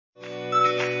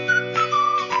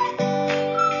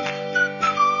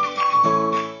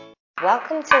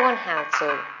Welcome to OneHowTo.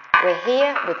 We're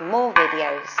here with more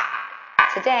videos.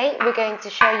 Today we're going to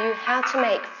show you how to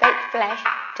make fake flesh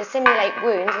to simulate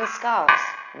wounds and scars.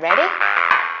 Ready?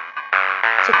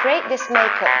 To create this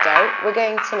makeup dough we're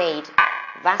going to need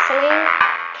Vaseline,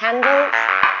 candles,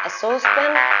 a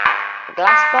saucepan, a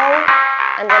glass bowl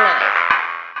and a knife.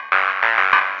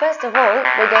 First of all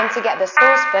we're going to get the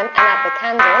saucepan and add the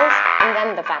candles and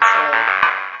then the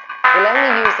Vaseline. We'll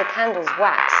only use the candle's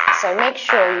wax, so make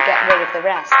sure you get rid of the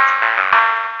rest.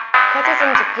 Cut it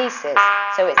into pieces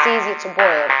so it's easier to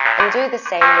boil, and do the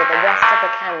same with the rest of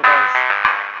the candles.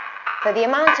 For the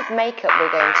amount of makeup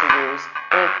we're going to use,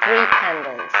 we need 3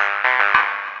 candles.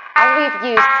 As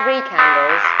we've used 3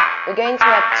 candles, we're going to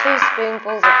add 2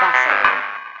 spoonfuls of Vaseline.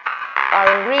 Our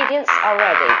ingredients are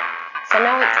ready, so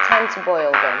now it's time to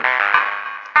boil them.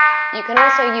 You can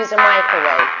also use a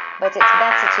microwave, but it's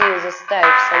better to use a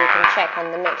stove so you can check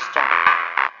on the mixture.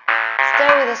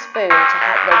 Stir with a spoon to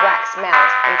help the wax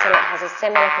melt until it has a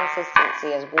similar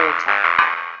consistency as water.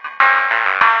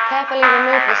 Carefully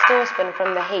remove the saucepan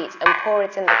from the heat and pour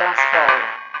it in the glass bowl.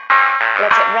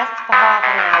 Let it rest for half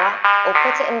an hour or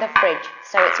put it in the fridge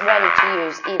so it's ready to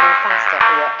use even faster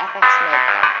for your FX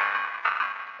makeup.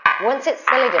 Once it's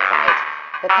solidified,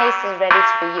 the paste is ready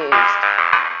to be used.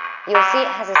 You'll see it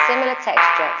has a similar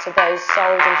texture to those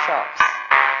sold in shops.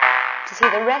 To see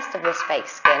the rest of this fake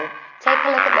skin, take a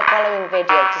look at the following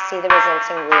video to see the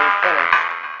resulting wound finish.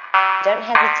 Don't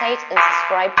hesitate and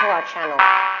subscribe to our channel.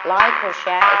 Like or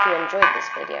share if you enjoyed this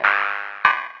video.